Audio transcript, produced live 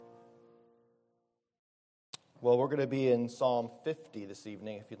Well, we're going to be in Psalm 50 this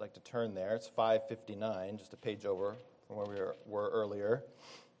evening, if you'd like to turn there. It's 559, just a page over from where we were earlier.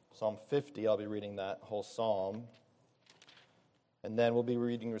 Psalm 50, I'll be reading that whole psalm. And then we'll be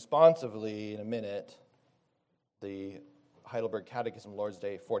reading responsively in a minute the Heidelberg Catechism Lord's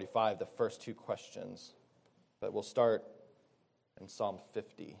Day 45, the first two questions. But we'll start in Psalm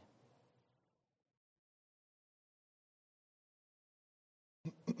 50.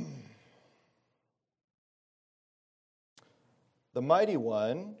 The mighty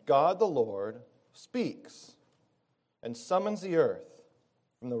one, God the Lord, speaks and summons the earth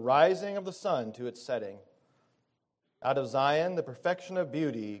from the rising of the sun to its setting. Out of Zion, the perfection of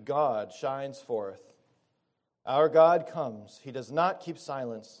beauty, God shines forth. Our God comes. He does not keep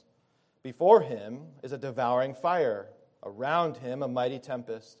silence. Before him is a devouring fire. Around him a mighty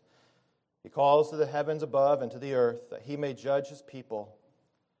tempest. He calls to the heavens above and to the earth that he may judge his people.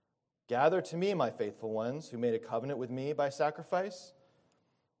 Gather to me, my faithful ones, who made a covenant with me by sacrifice.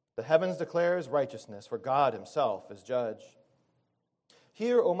 The heavens declare his righteousness, for God himself is judge.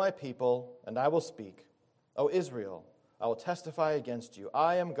 Hear, O my people, and I will speak. O Israel, I will testify against you.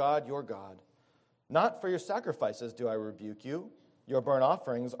 I am God, your God. Not for your sacrifices do I rebuke you. Your burnt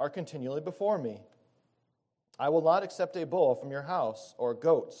offerings are continually before me. I will not accept a bull from your house or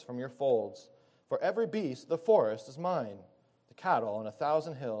goats from your folds. For every beast of the forest is mine, the cattle on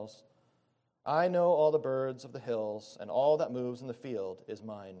 1,000 hills. I know all the birds of the hills, and all that moves in the field is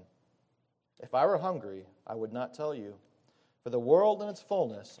mine. If I were hungry, I would not tell you, for the world and its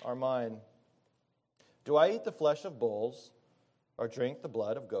fullness are mine. Do I eat the flesh of bulls, or drink the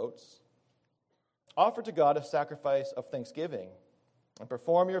blood of goats? Offer to God a sacrifice of thanksgiving, and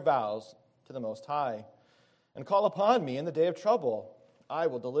perform your vows to the Most High, and call upon me in the day of trouble. I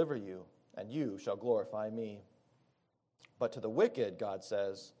will deliver you, and you shall glorify me. But to the wicked, God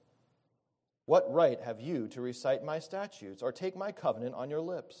says, what right have you to recite my statutes or take my covenant on your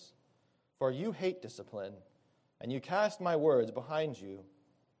lips? For you hate discipline, and you cast my words behind you.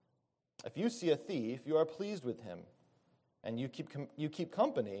 If you see a thief, you are pleased with him, and you keep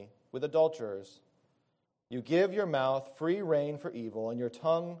company with adulterers. You give your mouth free rein for evil, and your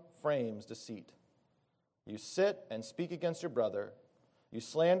tongue frames deceit. You sit and speak against your brother. You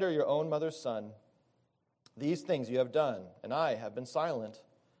slander your own mother's son. These things you have done, and I have been silent.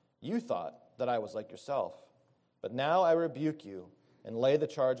 You thought that I was like yourself. But now I rebuke you and lay the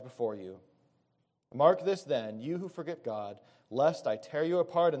charge before you. Mark this then, you who forget God, lest I tear you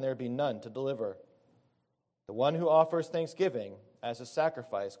apart and there be none to deliver. The one who offers thanksgiving as a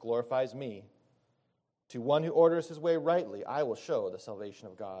sacrifice glorifies me. To one who orders his way rightly, I will show the salvation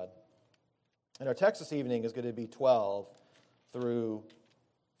of God. And our text this evening is going to be 12 through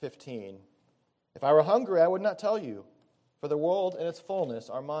 15. If I were hungry, I would not tell you, for the world and its fullness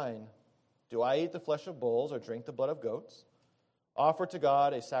are mine. Do I eat the flesh of bulls or drink the blood of goats? Offer to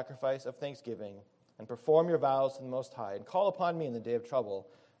God a sacrifice of thanksgiving, and perform your vows to the Most High, and call upon me in the day of trouble,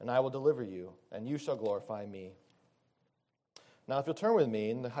 and I will deliver you, and you shall glorify me. Now, if you'll turn with me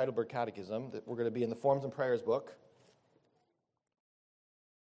in the Heidelberg Catechism, we're going to be in the Forms and Prayers book.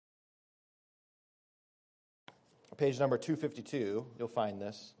 Page number 252, you'll find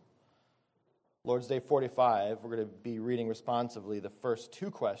this. Lord's Day 45, we're going to be reading responsively the first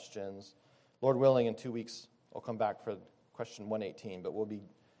two questions. Lord willing, in 2 weeks, I'll come back for question 118, but we'll be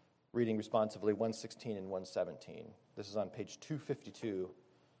reading responsively 116 and 117. This is on page 252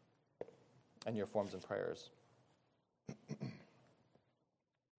 and your Forms and Prayers.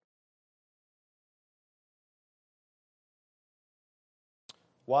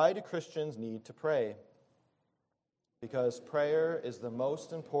 Why do Christians need to pray? Because prayer is the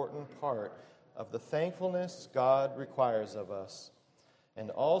most important part of the thankfulness God requires of us, and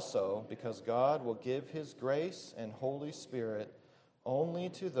also because God will give his grace and Holy Spirit only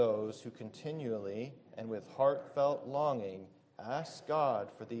to those who continually and with heartfelt longing ask God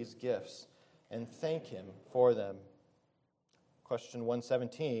for these gifts and thank him for them. Question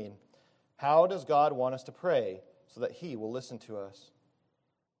 117, how does God want us to pray so that he will listen to us?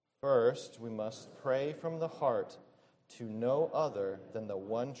 First, we must pray from the heart to no other than the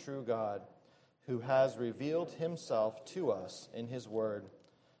one true God, who has revealed himself to us in his word,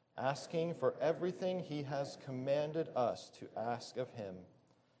 asking for everything he has commanded us to ask of him.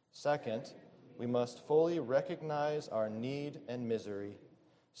 Second, we must fully recognize our need and misery,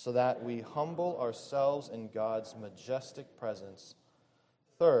 so that we humble ourselves in God's majestic presence.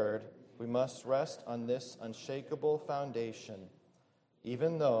 Third, we must rest on this unshakable foundation.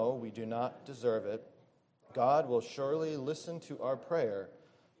 Even though we do not deserve it, God will surely listen to our prayer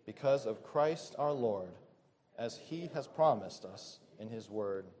because of Christ our Lord, as he has promised us in his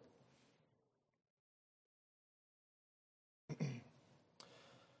word.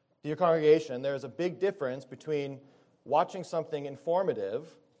 Dear congregation, there is a big difference between watching something informative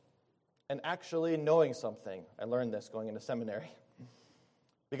and actually knowing something. I learned this going into seminary.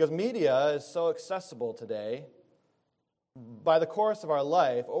 Because media is so accessible today, over the course of our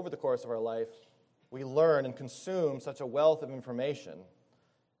life, we learn and consume such a wealth of information.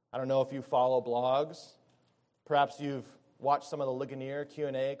 I don't know if you follow blogs. Perhaps you've watched some of the Ligonier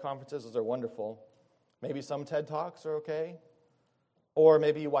Q&A conferences. Those are wonderful. Maybe some TED Talks are okay. Or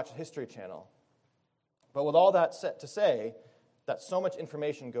maybe you watch a History Channel. But with all that set to say, that so much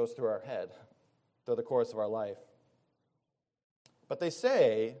information goes through our head through the course of our life. But they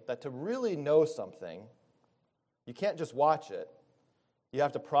say that to really know something, you can't just watch it. You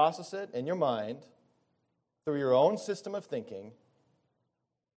have to process it in your mind through your own system of thinking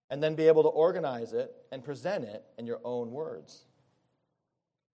and then be able to organize it and present it in your own words.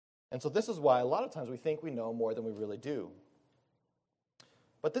 And so this is why a lot of times we think we know more than we really do.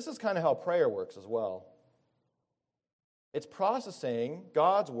 But this is kind of how prayer works as well. It's processing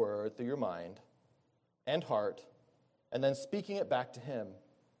God's word through your mind and heart and then speaking it back to Him.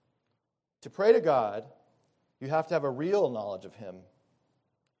 To pray to God, you have to have a real knowledge of Him.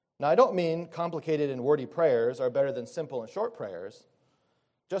 Now, I don't mean complicated and wordy prayers are better than simple and short prayers,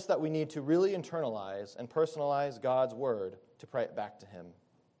 just that we need to really internalize and personalize God's word to pray it back to Him.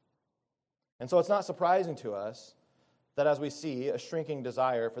 And so it's not surprising to us that as we see a shrinking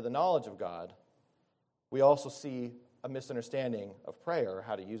desire for the knowledge of God, we also see a misunderstanding of prayer or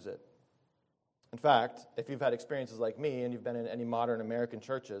how to use it. In fact, if you've had experiences like me and you've been in any modern American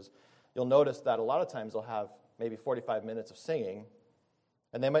churches, you'll notice that a lot of times they'll have maybe 45 minutes of singing,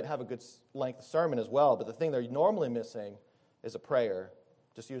 and they might have a good length sermon as well, but the thing they're normally missing is a prayer,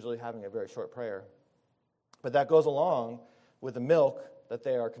 just usually having a very short prayer. But that goes along with the milk that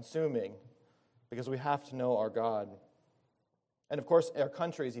they are consuming, because we have to know our God. And of course, our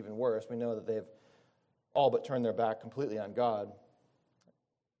country is even worse. We know that they've all but turned their back completely on God.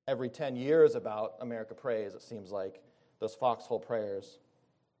 Every 10 years about America prays, it seems like, those foxhole prayers.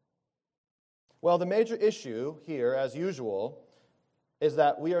 Well, the major issue here, as usual, is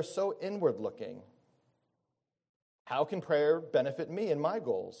that we are so inward-looking. How can prayer benefit me and my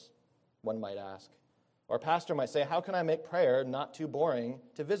goals? One might ask. Or a pastor might say, how can I make prayer not too boring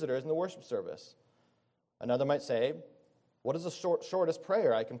to visitors in the worship service? Another might say, what is the shortest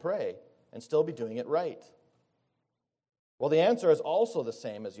prayer I can pray and still be doing it right? Well, the answer is also the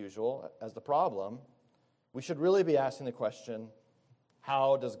same as usual as the problem. We should really be asking the question,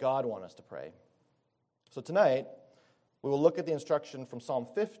 how does God want us to pray? So tonight, we will look at the instruction from Psalm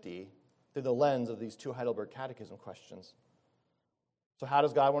 50 through the lens of these two Heidelberg Catechism questions. So how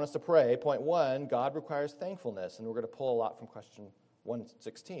does God want us to pray? Point 1, God requires thankfulness, and we're going to pull a lot from question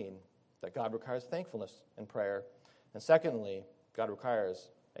 116, that God requires thankfulness in prayer. And secondly, God requires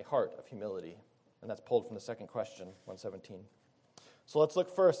a heart of humility. And that's pulled from the second question, 117. So let's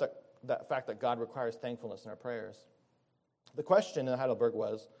look first at that fact that God requires thankfulness in our prayers. The question in Heidelberg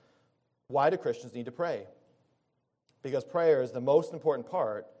was, why do Christians need to pray? Because prayer is the most important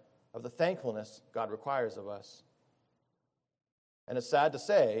part of the thankfulness God requires of us. And it's sad to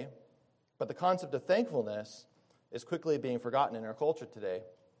say, but the concept of thankfulness is quickly being forgotten in our culture today.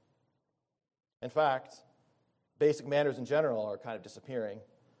 In fact, basic manners in general are kind of disappearing.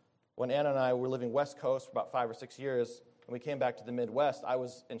 When Anna and I were living West Coast for about 5 or 6 years, and we came back to the Midwest, I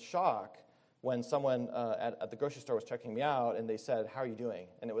was in shock when someone at the grocery store was checking me out, and they said, how are you doing?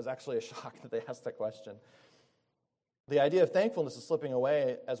 And it was actually a shock that they asked that question. The idea of thankfulness is slipping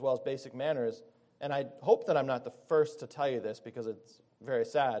away, as well as basic manners, and I hope that I'm not the first to tell you this because it's very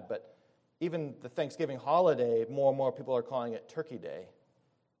sad, but even the Thanksgiving holiday, more and more people are calling it Turkey Day.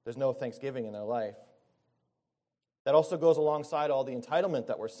 There's no Thanksgiving in their life. That also goes alongside all the entitlement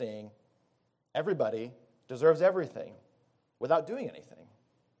that we're seeing. Everybody deserves everything without doing anything.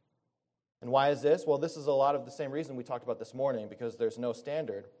 And why is this? Well, this is a lot of the same reason we talked about this morning, because there's no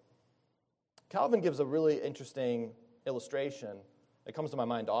standard. Calvin gives a really interesting illustration. It comes to my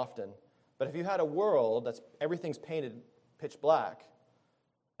mind often. But if you had a world that's everything's painted pitch black,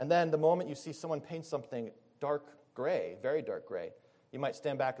 and then the moment you see someone paint something dark gray, very dark gray, you might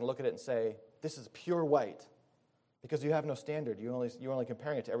stand back and look at it and say, this is pure white. Because you have no standard. You're only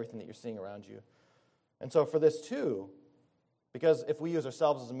comparing it to everything that you're seeing around you. And so for this too, because if we use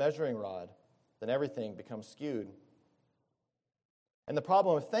ourselves as a measuring rod, then everything becomes skewed. And the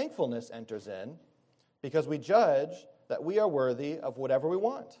problem of thankfulness enters in because we judge that we are worthy of whatever we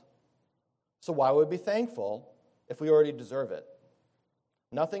want. So why would we be thankful if we already deserve it?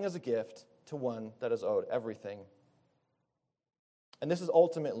 Nothing is a gift to one that is owed everything. And this is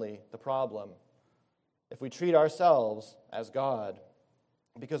ultimately the problem. If we treat ourselves as God,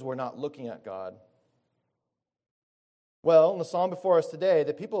 because we're not looking at God. Well, in the psalm before us today,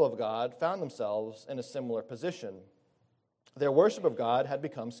 the people of God found themselves in a similar position. Their worship of God had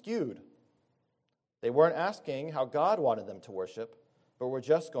become skewed. They weren't asking how God wanted them to worship, but were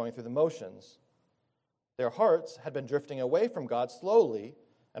just going through the motions. Their hearts had been drifting away from God slowly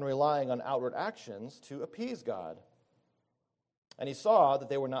and relying on outward actions to appease God. And he saw that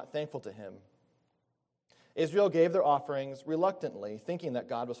they were not thankful to him. Israel gave their offerings reluctantly, thinking that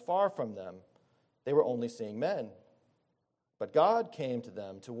God was far from them. They were only seeing men. But God came to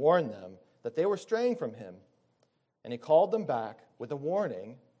them to warn them that they were straying from him. And he called them back with a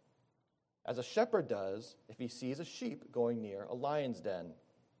warning, as a shepherd does if he sees a sheep going near a lion's den.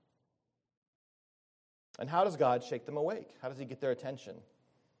 And how does God shake them awake? How does he get their attention?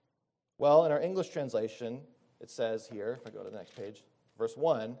 Well, in our English translation, it says here, if I go to the next page, verse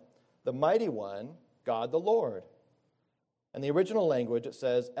 1, the mighty one, God the Lord. In the original language, it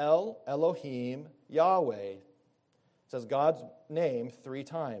says El Elohim Yahweh. It says God's name 3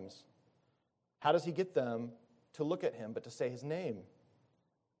 times. How does he get them to look at him but to say his name?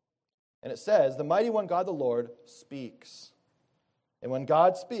 And it says, the mighty one, God the Lord, speaks. And when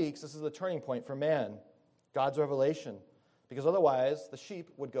God speaks, this is the turning point for man, God's revelation. Because otherwise, the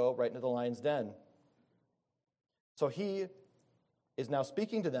sheep would go right into the lion's den. So he is now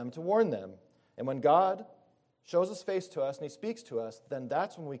speaking to them to warn them. And when God shows his face to us and he speaks to us, then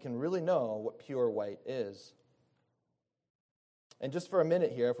that's when we can really know what pure white is. And just for a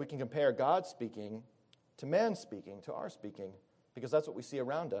minute here, if we can compare God speaking to man speaking, to our speaking, because that's what we see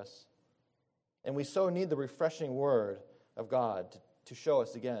around us. And we so need the refreshing word of God to show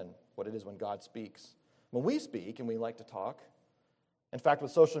us again what it is when God speaks. When we speak and we like to talk, in fact,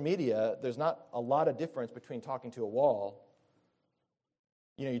 with social media, there's not a lot of difference between talking to a wall.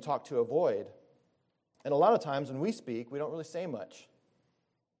 You talk to a void. And a lot of times when we speak, we don't really say much.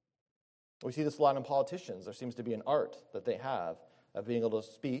 We see this a lot in politicians. There seems to be an art that they have of being able to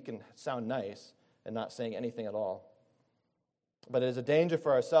speak and sound nice and not saying anything at all. But it is a danger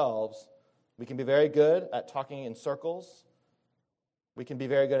for ourselves. We can be very good at talking in circles. We can be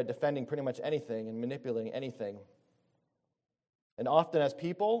very good at defending pretty much anything and manipulating anything. And often as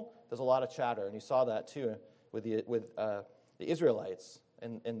people, there's a lot of chatter. And you saw that too with the Israelites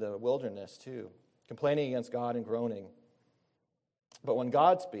in the wilderness too, complaining against God and groaning. But when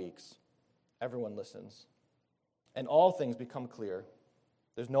God speaks, everyone listens. And all things become clear.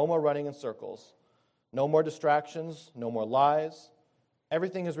 There's no more running in circles. No more distractions. No more lies.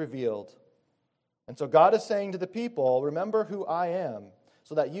 Everything is revealed. And so God is saying to the people, remember who I am,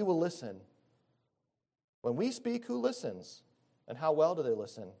 so that you will listen. When we speak, who listens? And how well do they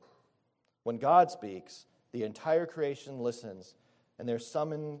listen? When God speaks, the entire creation listens, and they're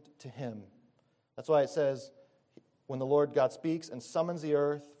summoned to him. That's why it says, when the Lord God speaks and summons the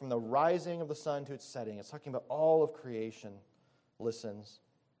earth from the rising of the sun to its setting, it's talking about all of creation listens.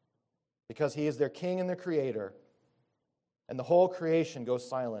 Because he is their king and their creator, and the whole creation goes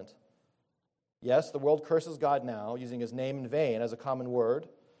silent. Yes, the world curses God now, using his name in vain as a common word,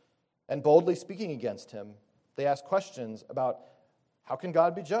 and boldly speaking against him. They ask questions about how can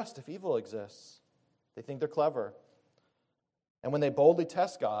God be just if evil exists? They think they're clever. And when they boldly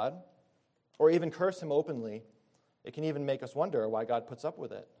test God, or even curse him openly, it can even make us wonder why God puts up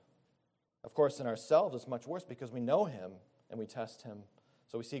with it. Of course, in ourselves, it's much worse because we know him and we test him.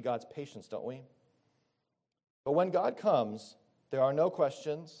 So we see God's patience, don't we? But when God comes, there are no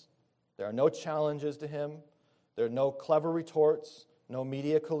questions. There are no challenges to him. There are no clever retorts, no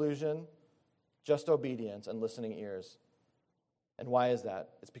media collusion, just obedience and listening ears. And why is that?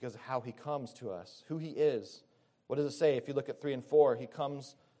 It's because of how he comes to us, who he is. What does it say? If you look at 3 and 4, he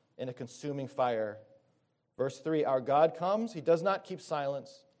comes in a consuming fire. Verse 3, our God comes, he does not keep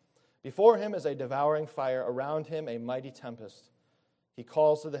silence. Before him is a devouring fire, around him a mighty tempest. He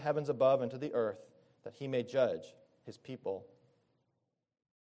calls to the heavens above and to the earth that he may judge his people.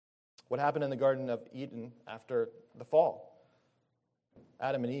 What happened in the Garden of Eden after the fall?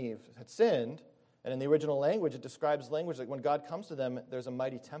 Adam and Eve had sinned, and in the original language, it describes language like when God comes to them, there's a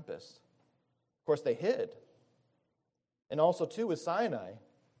mighty tempest. Of course, they hid. And also, too, with Sinai,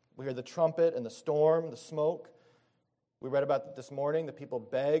 we hear the trumpet and the storm, the smoke. We read about it this morning. The people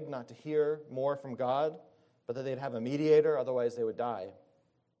begged not to hear more from God, but that they'd have a mediator, otherwise they would die.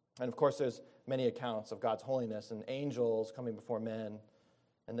 And of course, there's many accounts of God's holiness and angels coming before men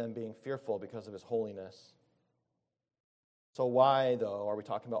and them being fearful because of his holiness. So why, though, are we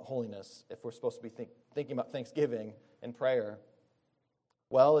talking about holiness if we're supposed to be thinking about Thanksgiving and prayer?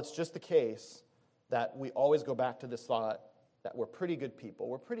 Well, it's just the case that we always go back to this thought that we're pretty good people.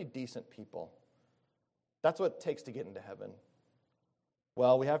 We're pretty decent people. That's what it takes to get into heaven.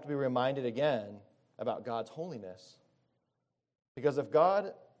 Well, we have to be reminded again about God's holiness. Because if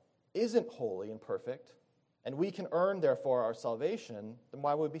God isn't holy and perfect, and we can earn, therefore, our salvation, then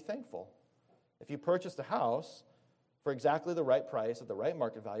why would we be thankful? If you purchased a house for exactly the right price at the right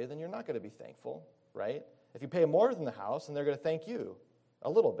market value, then you're not going to be thankful, right? If you pay more than the house, then they're going to thank you a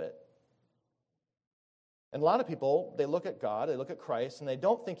little bit. And a lot of people, they look at God, they look at Christ, and they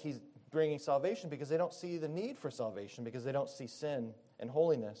don't think he's bringing salvation because they don't see the need for salvation, because they don't see sin and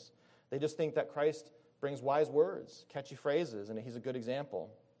holiness. They just think that Christ brings wise words, catchy phrases, and he's a good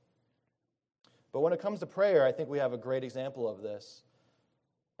example. But when it comes to prayer, I think we have a great example of this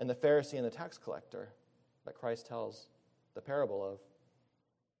in the Pharisee and the tax collector that Christ tells the parable of.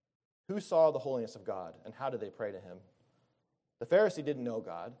 Who saw the holiness of God, and how did they pray to him? The Pharisee didn't know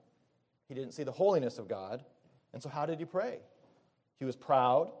God. He didn't see the holiness of God, and so how did he pray? He was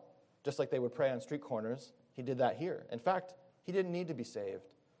proud, just like they would pray on street corners. He did that here. In fact, he didn't need to be saved.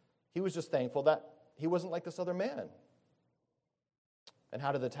 He was just thankful that he wasn't like this other man. And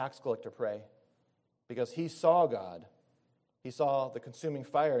how did the tax collector pray? Because he saw God. He saw the consuming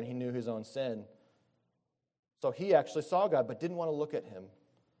fire, and he knew his own sin. So he actually saw God, but didn't want to look at him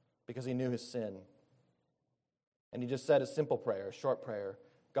because he knew his sin. And he just said a simple prayer, a short prayer,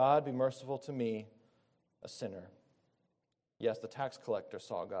 God, be merciful to me, a sinner. Yes, the tax collector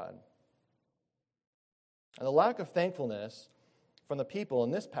saw God. And the lack of thankfulness from the people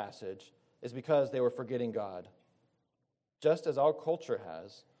in this passage is because they were forgetting God. Just as our culture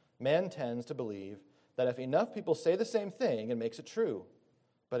has, man tends to believe that if enough people say the same thing, it makes it true.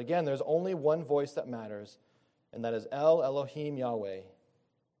 But again, there's only one voice that matters, and that is El Elohim Yahweh.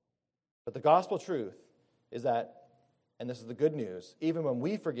 But the gospel truth is that, and this is the good news, even when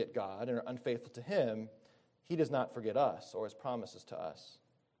we forget God and are unfaithful to him, he does not forget us or his promises to us.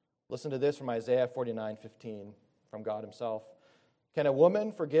 Listen to this from Isaiah 49:15 from God himself. Can a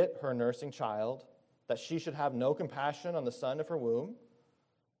woman forget her nursing child, that she should have no compassion on the son of her womb?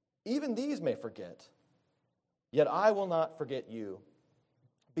 Even these may forget, yet I will not forget you.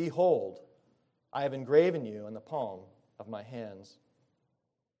 Behold, I have engraven you in the palm of my hands.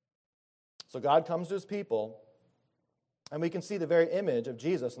 So God comes to his people, and we can see the very image of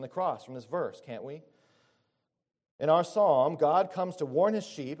Jesus on the cross from this verse, can't we? In our psalm, God comes to warn his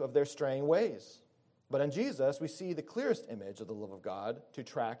sheep of their straying ways. But in Jesus, we see the clearest image of the love of God to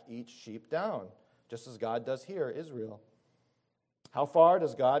track each sheep down, just as God does here, Israel. How far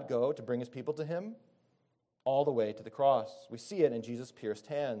does God go to bring his people to him? All the way to the cross. We see it in Jesus' pierced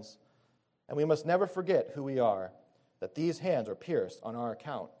hands. And we must never forget who we are, that these hands are pierced on our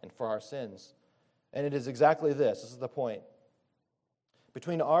account and for our sins. And it is exactly this is the point.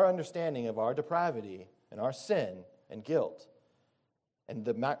 Between our understanding of our depravity and our sin and guilt, and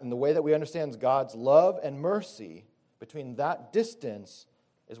the way that we understand God's love and mercy, between that distance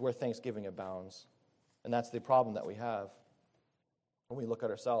is where thanksgiving abounds. And that's the problem that we have when we look at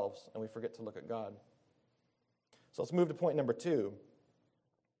ourselves and we forget to look at God. So let's move to point number 2.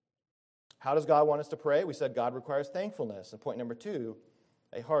 How does God want us to pray? We said God requires thankfulness. And point number 2,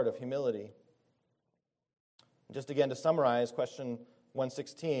 a heart of humility. And just again to summarize, question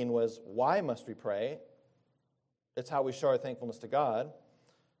 116 was, why must we pray? It's how we show our thankfulness to God.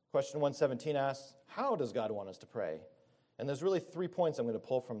 Question 117 asks, how does God want us to pray? And there's really 3 points I'm going to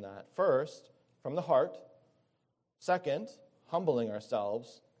pull from that. First, from the heart. Second, humbling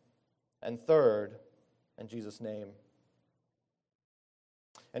ourselves. And third, in Jesus' name.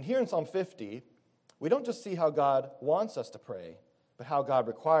 And here in Psalm 50, we don't just see how God wants us to pray, but how God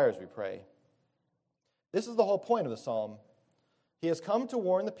requires we pray. This is the whole point of the psalm. He has come to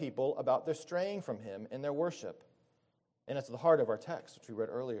warn the people about their straying from him in their worship. And it's the heart of our text, which we read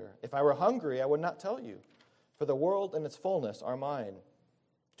earlier. If I were hungry, I would not tell you, for the world and its fullness are mine.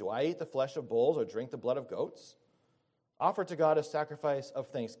 Do I eat the flesh of bulls or drink the blood of goats? Offer to God a sacrifice of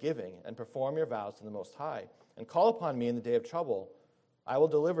thanksgiving and perform your vows to the Most High, and call upon me in the day of trouble. I will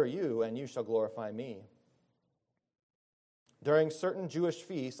deliver you, and you shall glorify me. During certain Jewish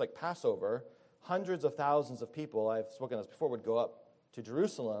feasts like Passover, hundreds of thousands of people, I've spoken of this before, would go up to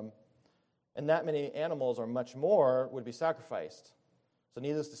Jerusalem, and that many animals or much more would be sacrificed. So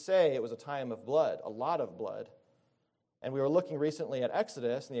needless to say, it was a time of blood, a lot of blood. And we were looking recently at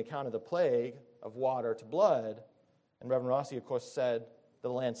Exodus and the account of the plague of water to blood. And Reverend Rossi, of course, said the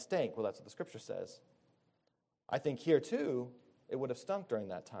land stank. Well, that's what the scripture says. I think here, too, it would have stunk during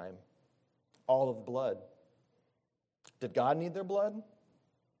that time. All of the blood. Did God need their blood?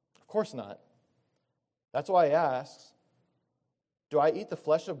 Of course not. That's why he asks, do I eat the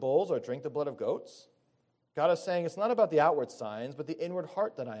flesh of bulls or drink the blood of goats? God is saying it's not about the outward signs, but the inward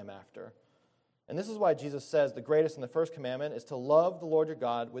heart that I am after. And this is why Jesus says the greatest and the first commandment is to love the Lord your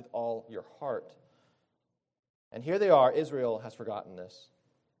God with all your heart. And here they are, Israel has forgotten this.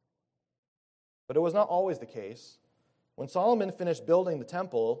 But it was not always the case. When Solomon finished building the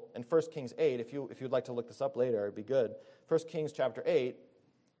temple in 1 Kings 8, if you'd like to look this up later, it'd be good. 1 Kings chapter 8,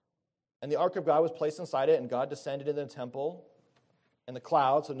 and the ark of God was placed inside it, and God descended into the temple in the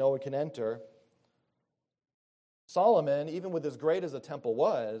cloud so no one can enter. Solomon, even with as great as the temple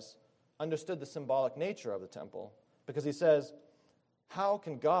was, understood the symbolic nature of the temple. Because he says, how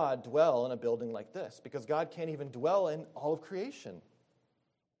can God dwell in a building like this? Because God can't even dwell in all of creation.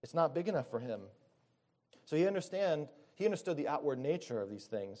 It's not big enough for him. So he understood the outward nature of these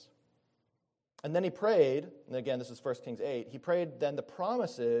things. And then he prayed, and again, this is 1 Kings 8, he prayed then the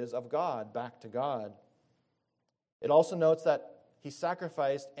promises of God back to God. It also notes that he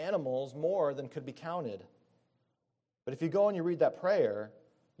sacrificed animals more than could be counted. But if you go and you read that prayer,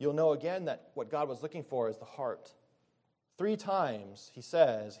 you'll know again that what God was looking for is the heart. 3 times he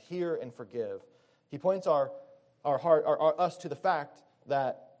says, hear and forgive. He points us to the fact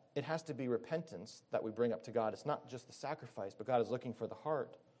that it has to be repentance that we bring up to God. It's not just the sacrifice, but God is looking for the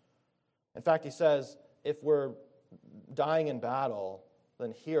heart. In fact, he says, if we're dying in battle,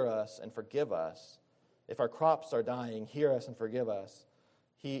 then hear us and forgive us. If our crops are dying, hear us and forgive us.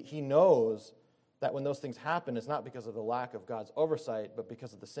 He knows that when those things happen, it's not because of the lack of God's oversight, but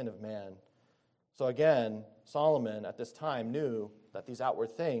because of the sin of man. So again, Solomon at this time knew that these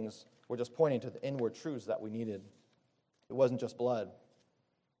outward things were just pointing to the inward truths that we needed. It wasn't just blood.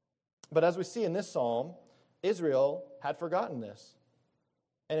 But as we see in this psalm, Israel had forgotten this.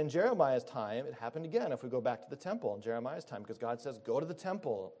 And in Jeremiah's time, it happened again if we go back to the temple in Jeremiah's time, because God says, go to the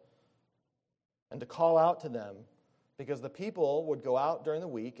temple and to call out to them, because the people would go out during the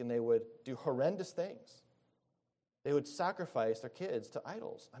week and they would do horrendous things. They would sacrifice their kids to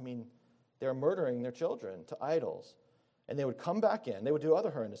idols. I mean, they were murdering their children to idols. And they would come back in. They would do other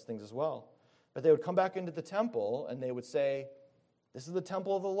horrendous things as well. But they would come back into the temple and they would say, this is the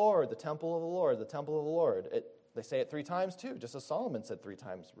temple of the Lord, the temple of the Lord, the temple of the Lord. They say it 3 times too, just as Solomon said 3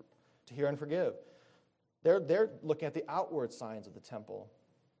 times, to hear and forgive. They're looking at the outward signs of the temple.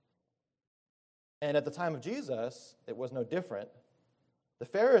 And at the time of Jesus, it was no different. The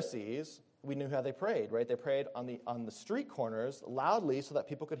Pharisees, we knew how they prayed, right? They prayed on the street corners loudly so that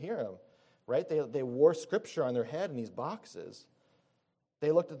people could hear them, right? They wore scripture on their head in these boxes.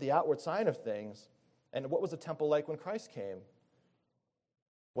 They looked at the outward sign of things. And what was the temple like when Christ came?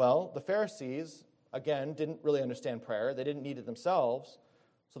 Well, the Pharisees, again, didn't really understand prayer. They didn't need it themselves.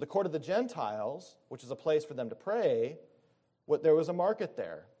 So the court of the Gentiles, which is a place for them to pray, there was a market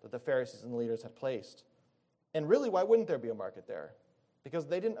there that the Pharisees and the leaders had placed. And really, why wouldn't there be a market there? Because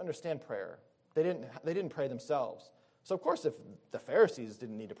they didn't understand prayer. They didn't pray themselves. So of course, if the Pharisees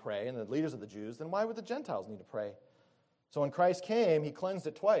didn't need to pray and the leaders of the Jews, then why would the Gentiles need to pray? So when Christ came, he cleansed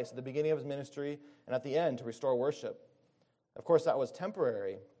it twice, at the beginning of his ministry and at the end to restore worship. Of course, that was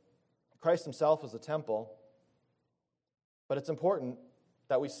temporary. Christ himself was the temple. But it's important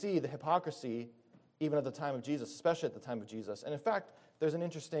that we see the hypocrisy even at the time of Jesus, especially at the time of Jesus. And in fact, there's an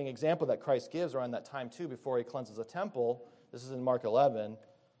interesting example that Christ gives around that time too, before he cleanses the temple. This is in Mark 11.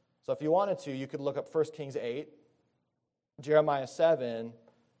 So if you wanted to, you could look up 1 Kings 8, Jeremiah 7,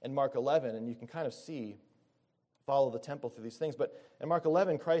 and Mark 11, and you can kind of follow the temple through these things. But in Mark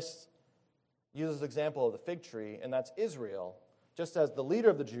 11, Christ uses the example of the fig tree, and that's Israel. Just as the leader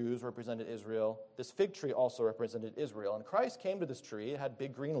of the Jews represented Israel, this fig tree also represented Israel. And Christ came to this tree. It had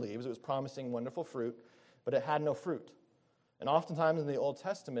big green leaves. It was promising wonderful fruit, but it had no fruit. And oftentimes in the Old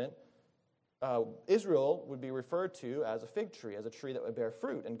Testament, Israel would be referred to as a fig tree, as a tree that would bear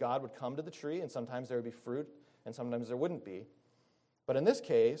fruit. And God would come to the tree, and sometimes there would be fruit, and sometimes there wouldn't be. But in this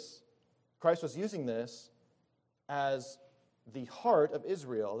case, Christ was using this as the heart of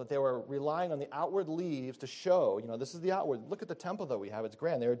Israel, that they were relying on the outward leaves to show, this is the outward. Look at the temple that we have. It's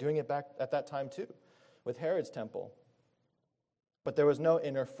grand. They were doing it back at that time too, with Herod's temple. But there was no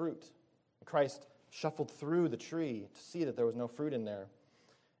inner fruit. Christ shuffled through the tree to see that there was no fruit in there.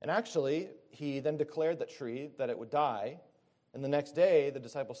 And actually, he then declared that tree that it would die. And the next day, the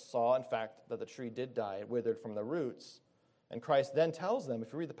disciples saw, in fact, that the tree did die. It withered from the roots. And Christ then tells them,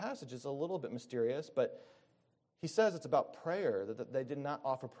 if you read the passage, it's a little bit mysterious, but he says it's about prayer, that they did not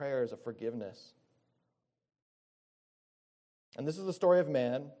offer prayers of forgiveness. And this is the story of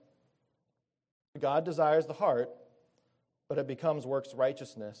man. God desires the heart, but it becomes works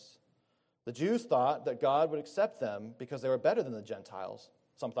righteousness. The Jews thought that God would accept them because they were better than the Gentiles.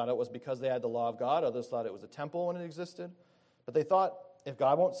 Some thought it was because they had the law of God. Others thought it was a temple when it existed. But they thought, if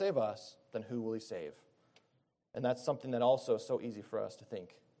God won't save us, then who will he save? And that's something that also is so easy for us to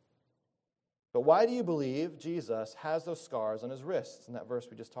think. But why do you believe Jesus has those scars on his wrists in that verse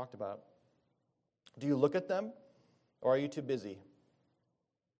we just talked about? Do you look at them, or are you too busy?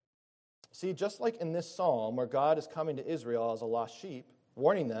 See, just like in this psalm where God is coming to Israel as a lost sheep,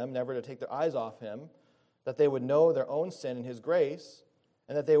 warning them never to take their eyes off him, that they would know their own sin and his grace,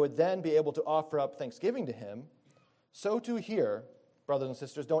 and that they would then be able to offer up thanksgiving to him, so too here, brothers and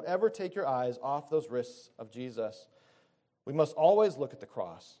sisters, don't ever take your eyes off those wrists of Jesus. We must always look at the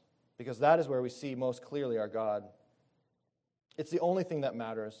cross, because that is where we see most clearly our God. It's the only thing that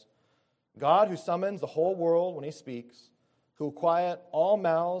matters. God who summons the whole world when he speaks, who will quiet all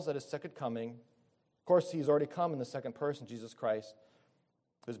mouths at his second coming. Of course, he's already come in the second person, Jesus Christ,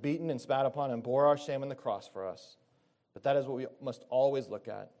 who was beaten and spat upon and bore our shame on the cross for us. But that is what we must always look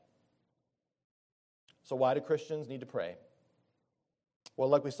at. So why do Christians need to pray? Well,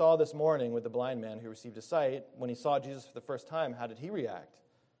 like we saw this morning with the blind man who received his sight, when he saw Jesus for the first time, how did he react?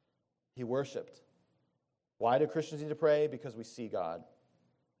 He worshiped. Why do Christians need to pray? Because we see God.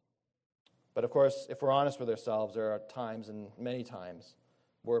 But of course, if we're honest with ourselves, there are times, and many times,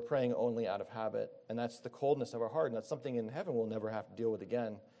 where we're praying only out of habit, and that's the coldness of our heart, and that's something in heaven we'll never have to deal with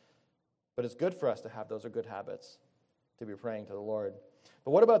again. But it's good for us to have those are good habits, to be praying to the Lord.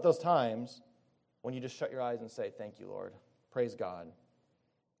 But what about those times when you just shut your eyes and say, "Thank you, Lord. Praise God"?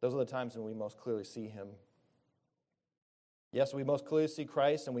 Those are the times when we most clearly see him. Yes, we most clearly see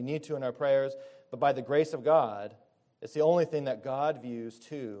Christ, and we need to in our prayers, but by the grace of God, it's the only thing that God views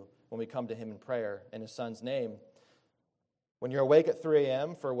too when we come to him in prayer in his Son's name. When you're awake at 3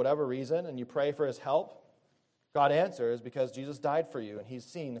 a.m. for whatever reason and you pray for his help, God answers because Jesus died for you and he's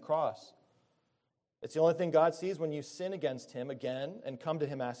seen the cross. It's the only thing God sees when you sin against him again and come to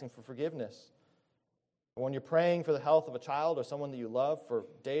him asking for forgiveness. Or when you're praying for the health of a child or someone that you love for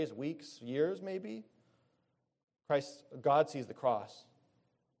days, weeks, years maybe, God sees the cross.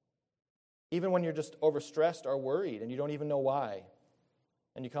 Even when you're just overstressed or worried and you don't even know why,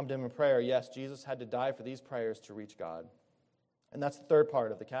 and you come to him in prayer, yes, Jesus had to die for these prayers to reach God. And that's the third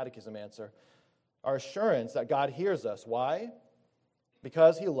part of the catechism answer. Our assurance that God hears us. Why?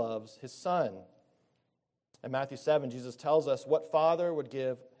 Because he loves his Son. In Matthew 7, Jesus tells us what father would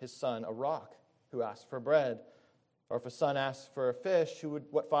give his son a rock who asks for bread? Or if a son asks for a fish,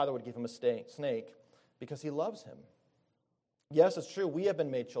 what father would give him a snake? Because he loves him. Yes, it's true, we have been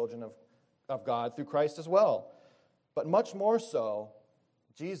made children of God through Christ as well. But much more so,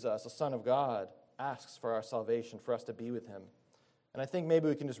 Jesus, the Son of God, asks for our salvation, for us to be with him. And I think maybe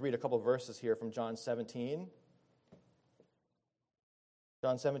we can just read a couple of verses here from John 17.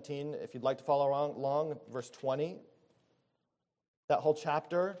 John 17, if you'd like to follow along, verse 20. That whole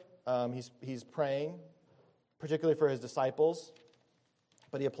chapter, he's praying, particularly for his disciples,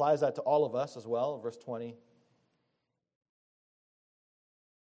 but he applies that to all of us as well, verse 20.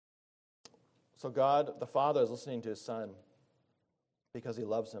 So God, the Father, is listening to his Son because he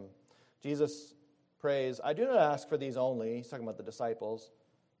loves him. Jesus prays, "I do not ask for these only," he's talking about the disciples,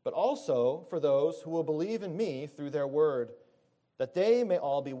 "but also for those who will believe in me through their word, that they may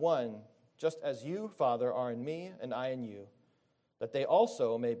all be one, just as you, Father, are in me and I in you, that they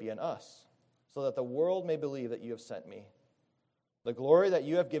also may be in us, so that the world may believe that you have sent me. The glory that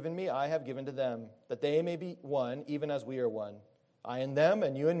you have given me, I have given to them, that they may be one, even as we are one, I in them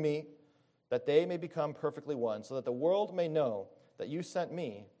and you in me, that they may become perfectly one, so that the world may know that you sent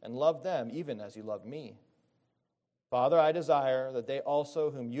me and loved them even as you loved me. Father, I desire that they also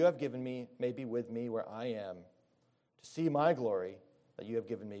whom you have given me may be with me where I am, to see my glory that you have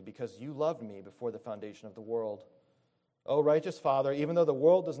given me, because you loved me before the foundation of the world. O righteous Father, even though the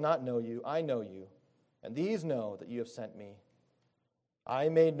world does not know you, I know you, and these know that you have sent me. I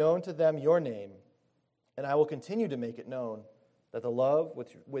made known to them your name, and I will continue to make it known, that the love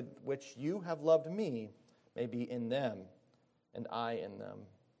with which you have loved me may be in them, and I in them."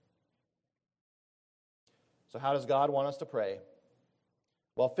 So how does God want us to pray?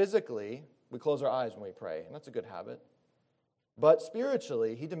 Well, physically, we close our eyes when we pray, and that's a good habit. But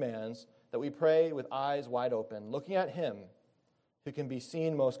spiritually, he demands that we pray with eyes wide open, looking at him who can be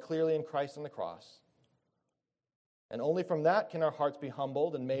seen most clearly in Christ on the cross. And only from that can our hearts be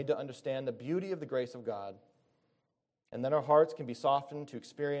humbled and made to understand the beauty of the grace of God. And then our hearts can be softened to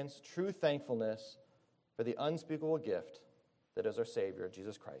experience true thankfulness for the unspeakable gift that is our Savior,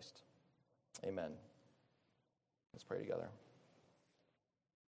 Jesus Christ. Amen. Let's pray together.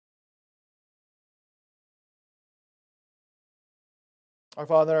 Our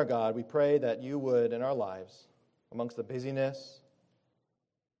Father and our God, we pray that you would, in our lives, amongst the busyness,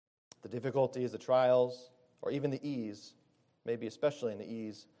 the difficulties, the trials, or even the ease, maybe especially in the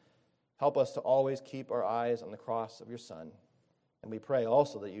ease, help us to always keep our eyes on the cross of your Son. And we pray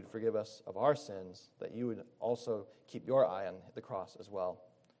also that you'd forgive us of our sins, that you would also keep your eye on the cross as well.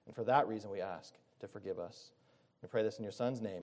 And for that reason we ask to forgive us. We pray this in your Son's name.